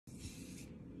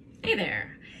Hey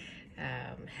there.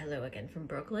 Hello again from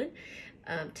Brooklyn.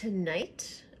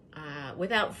 Tonight,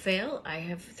 without fail, I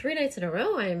have 3 nights in a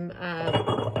row. I'm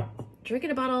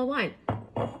drinking a bottle of wine.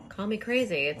 Call me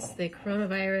crazy. It's the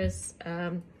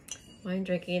coronavirus wine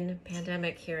drinking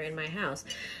pandemic here in my house.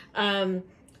 Today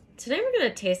we're going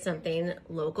to taste something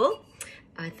local.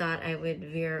 I thought I would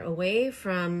veer away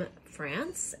from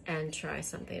France and try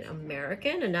something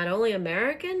American, and not only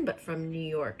American, but from New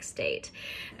York State.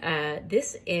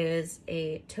 This is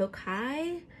a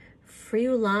Tocai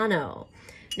Friulano.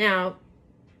 Now,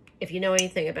 if you know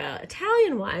anything about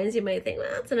Italian wines, you might think,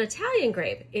 well, it's an Italian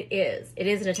grape. It is. It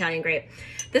is an Italian grape.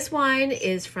 This wine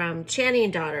is from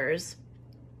Channing Daughters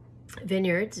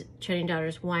Vineyards, Channing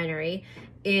Daughters Winery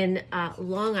in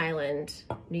Long Island,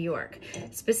 New York.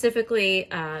 Specifically,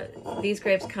 these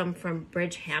grapes come from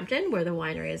Bridgehampton, where the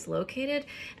winery is located,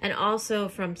 and also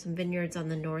from some vineyards on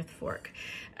the North Fork.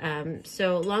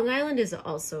 So Long Island is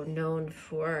also known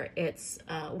for its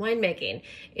winemaking.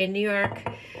 In New York,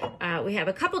 we have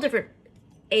a couple different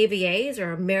AVAs,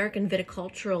 or American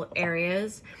viticultural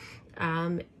areas,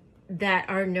 that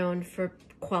are known for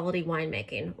quality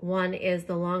winemaking. One is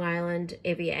the Long Island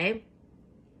AVA,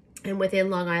 and within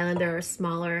Long Island there are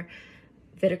smaller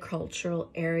viticultural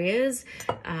areas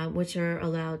which are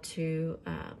allowed to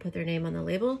put their name on the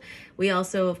label. We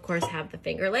also, of course, have the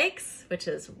Finger Lakes, which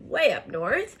is way up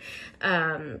north,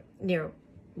 near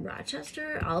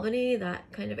Rochester, Albany,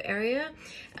 that kind of area.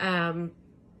 And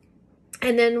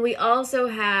then we also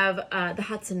have the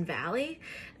Hudson Valley.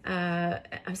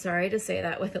 I'm sorry to say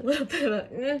that with a little bit of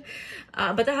a,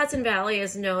 but the Hudson Valley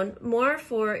is known more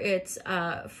for its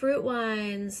fruit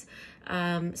wines,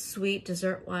 sweet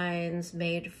dessert wines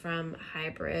made from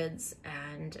hybrids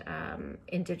and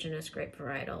indigenous grape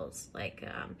varietals, like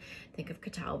think of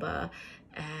Catawba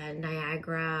and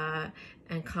Niagara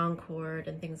and Concord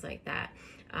and things like that.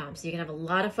 So you can have a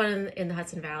lot of fun in the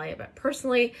Hudson Valley, but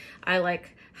personally, I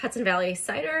like Hudson Valley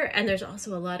cider, and there's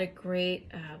also a lot of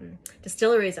great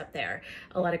distilleries up there,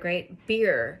 a lot of great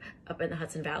beer up in the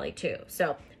Hudson Valley too.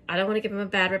 So I don't want to give them a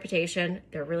bad reputation.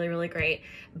 They're really, really great.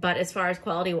 But as far as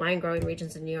quality wine growing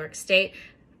regions in New York State,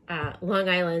 Long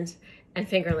Island and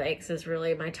Finger Lakes is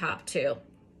really my top two.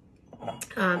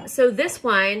 So this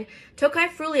wine, Tocai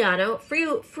Friulano,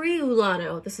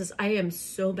 I am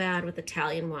so bad with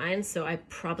Italian wines, so I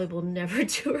probably will never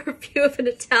do a review of an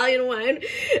Italian wine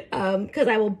because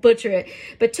I will butcher it.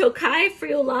 But Tocai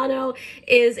Friulano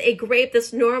is a grape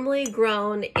that's normally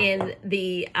grown in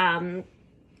the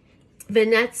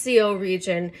Veneto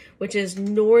region, which is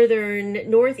northeastern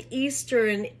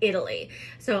Italy.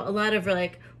 So a lot of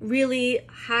like really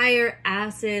higher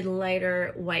acid,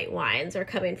 lighter white wines are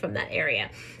coming from that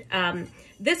area.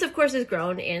 This, of course, is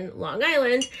grown in Long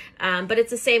Island, but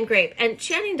it's the same grape. And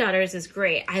Channing Daughters is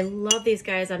great. I love these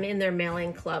guys. I'm in their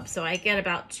mailing club, so I get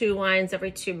about 2 wines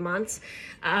every 2 months.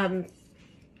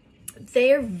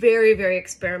 They are very, very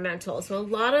experimental. So a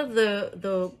lot of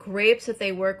the grapes that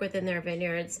they work with in their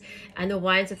vineyards and the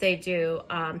wines that they do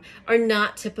are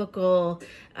not typical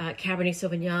Cabernet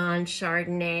Sauvignon,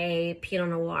 Chardonnay, Pinot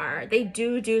Noir. They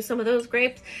do some of those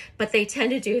grapes, but they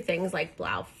tend to do things like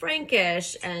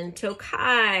Blaufränkisch and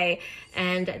Tocai,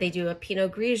 and they do a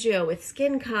Pinot Grigio with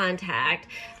skin contact.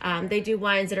 They do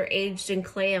wines that are aged in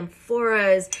clay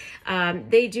amphoras.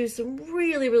 They do some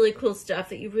really, really cool stuff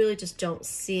that you really just don't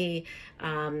see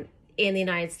in the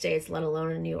United States, let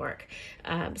alone in New York.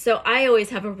 So I always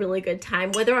have a really good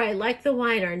time. Whether I like the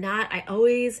wine or not, I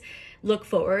always look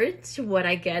forward to what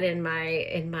I get in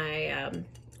my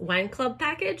wine club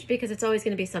package, because it's always going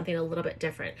to be something a little bit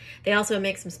different. They also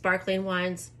make some sparkling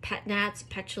wines,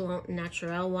 Pétillant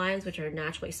Naturel wines, which are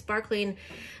naturally sparkling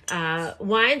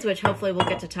wines, which hopefully we'll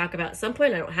get to talk about at some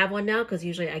point. I don't have one now because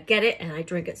usually I get it and I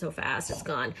drink it so fast it's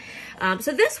gone.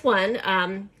 So this one,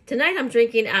 tonight I'm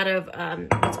drinking out of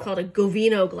what's called a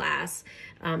Govino glass.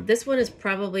 This one has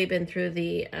probably been through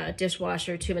the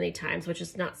dishwasher too many times, which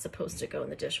is not supposed to go in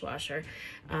the dishwasher.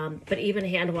 But even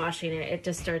hand washing it, it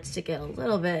just starts to get a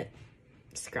little bit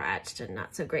scratched and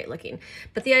not so great looking.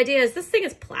 But the idea is this thing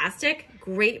is plastic,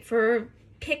 great for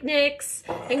picnics,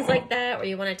 things like that, where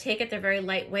you want to take it. They're very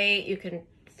lightweight. You can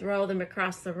throw them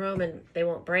across the room and they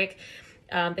won't break.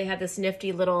 They have this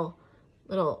nifty little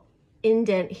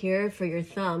indent here for your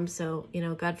thumb. So, you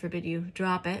know, God forbid you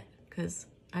drop it, because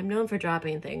I'm known for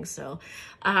dropping things. So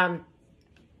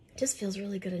just feels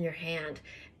really good in your hand.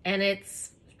 And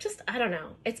it's just, I don't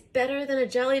know, it's better than a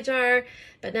jelly jar,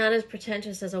 but not as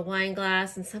pretentious as a wine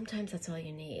glass. And sometimes that's all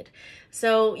you need.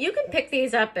 So you can pick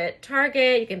these up at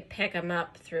Target. You can pick them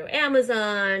up through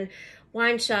Amazon.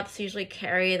 Wine shops usually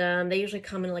carry them. They usually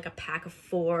come in like a pack of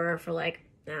 4 for like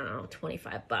I don't know,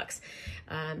 25 bucks.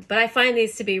 But I find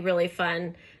these to be really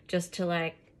fun just to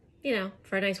like, you know,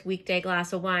 for a nice weekday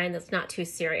glass of wine that's not too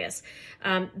serious.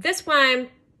 This wine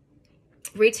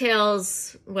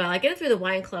retails, well, I get it through the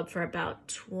wine club for about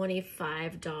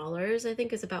 $25, I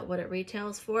think is about what it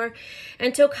retails for.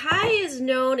 And Tocai is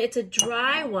known, it's a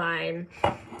dry wine,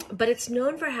 but it's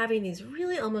known for having these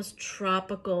really almost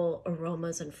tropical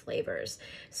aromas and flavors.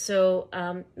 So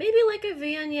maybe like a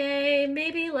Viognier,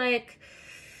 maybe like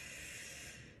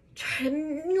a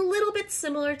little bit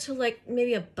similar to like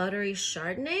maybe a buttery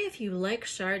Chardonnay. If you like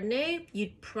Chardonnay,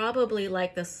 you'd probably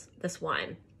like this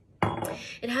wine.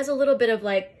 It has a little bit of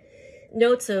like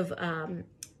notes of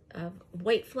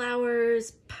white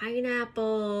flowers,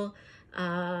 pineapple,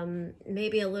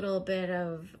 maybe a little bit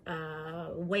of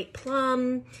white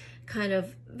plum, kind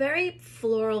of very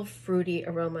floral, fruity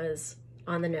aromas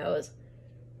on the nose.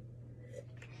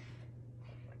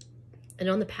 And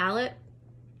on the palate,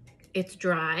 it's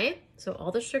dry, so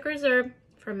all the sugars are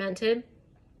fermented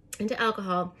into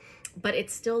alcohol, but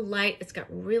it's still light. It's got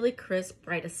really crisp,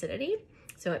 bright acidity,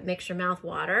 so it makes your mouth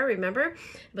water, remember?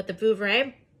 But the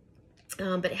Vouvray,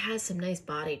 but it has some nice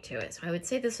body to it. So I would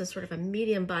say this is sort of a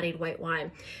medium-bodied white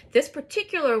wine. This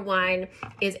particular wine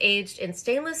is aged in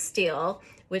stainless steel,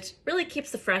 which really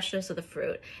keeps the freshness of the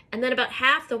fruit. And then about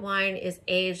half the wine is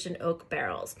aged in oak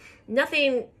barrels.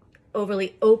 Nothing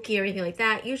overly oaky or anything like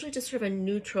that, usually just sort of a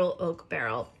neutral oak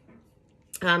barrel.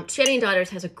 Channing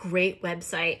Daughters has a great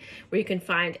website where you can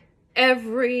find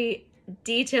every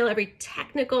detail, every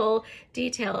technical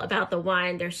detail about the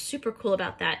wine. They're super cool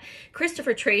about that.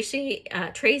 Christopher Tracy,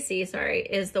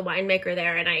 is the winemaker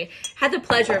there, and I had the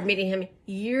pleasure of meeting him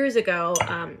years ago.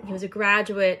 He was a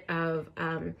graduate of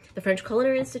the French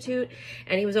Culinary Institute,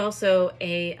 and he was also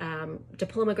a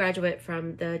diploma graduate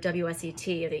from the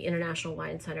WSET, the International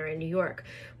Wine Center in New York,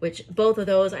 which both of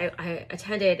those I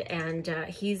attended, and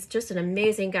he's just an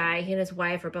amazing guy. He and his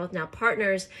wife are both now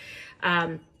partners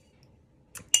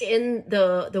in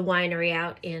the winery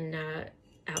out in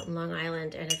Long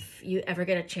Island. And if you ever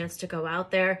get a chance to go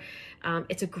out there,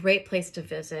 it's a great place to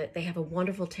visit. They have a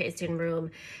wonderful tasting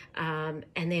room, and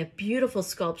they have beautiful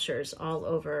sculptures all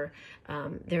over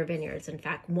their vineyards. In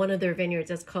fact, one of their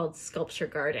vineyards is called Sculpture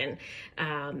Garden,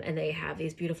 and they have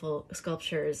these beautiful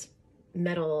sculptures,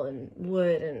 metal and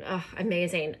wood, and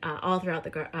amazing, all throughout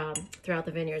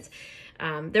the vineyards.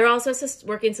 They're also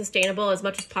working sustainable as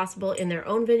much as possible in their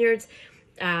own vineyards.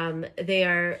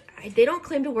 They don't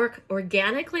claim to work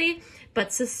organically, but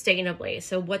sustainably.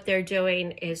 So what they're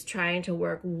doing is trying to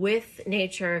work with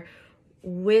nature,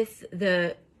 with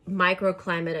the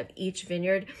microclimate of each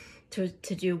vineyard to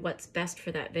do what's best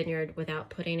for that vineyard without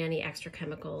putting any extra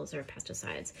chemicals or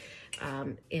pesticides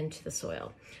into the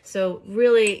soil. So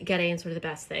really getting sort of the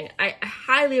best thing. I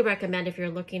highly recommend, if you're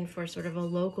looking for sort of a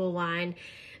local wine,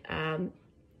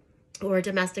 or a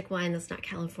domestic wine that's not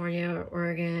California or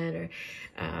Oregon, or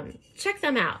check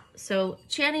them out. So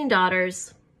Channing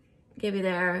Daughters, give you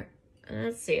there.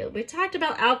 Let's see, we talked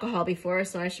about alcohol before,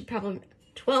 so I should probably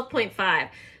 12.5.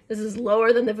 This is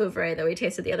lower than the Vouvray that we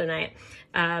tasted the other night.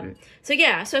 So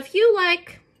yeah, so if you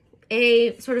like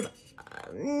a sort of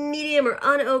medium or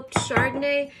unoaked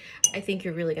Chardonnay, I think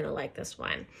you're really gonna like this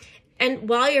wine. And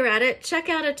while you're at it, check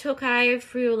out a Tocai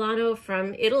Friulano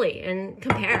from Italy and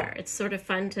compare. It's sort of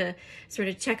fun to sort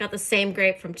of check out the same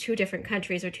grape from two different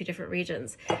countries or two different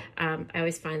regions. I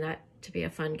always find that to be a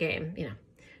fun game, you know,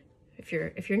 if you're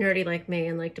nerdy like me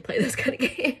and like to play those kind of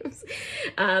games.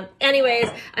 Anyways,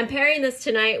 I'm pairing this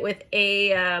tonight with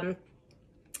a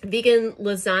vegan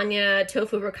lasagna,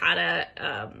 tofu ricotta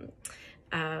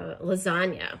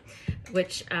lasagna,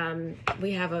 which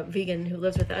we have a vegan who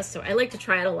lives with us, so I like to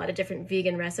try out a lot of different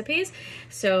vegan recipes.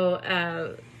 So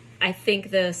I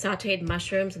think the sauteed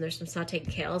mushrooms, and there's some sauteed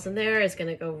kales in there, is going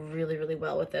to go really, really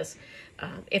well with this.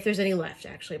 If there's any left,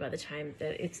 actually, by the time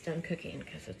that it's done cooking,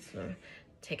 because it's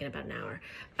taken about an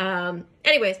hour.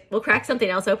 Anyways, we'll crack something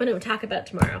else open and we'll talk about it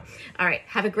tomorrow. All right,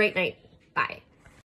 have a great night. Bye.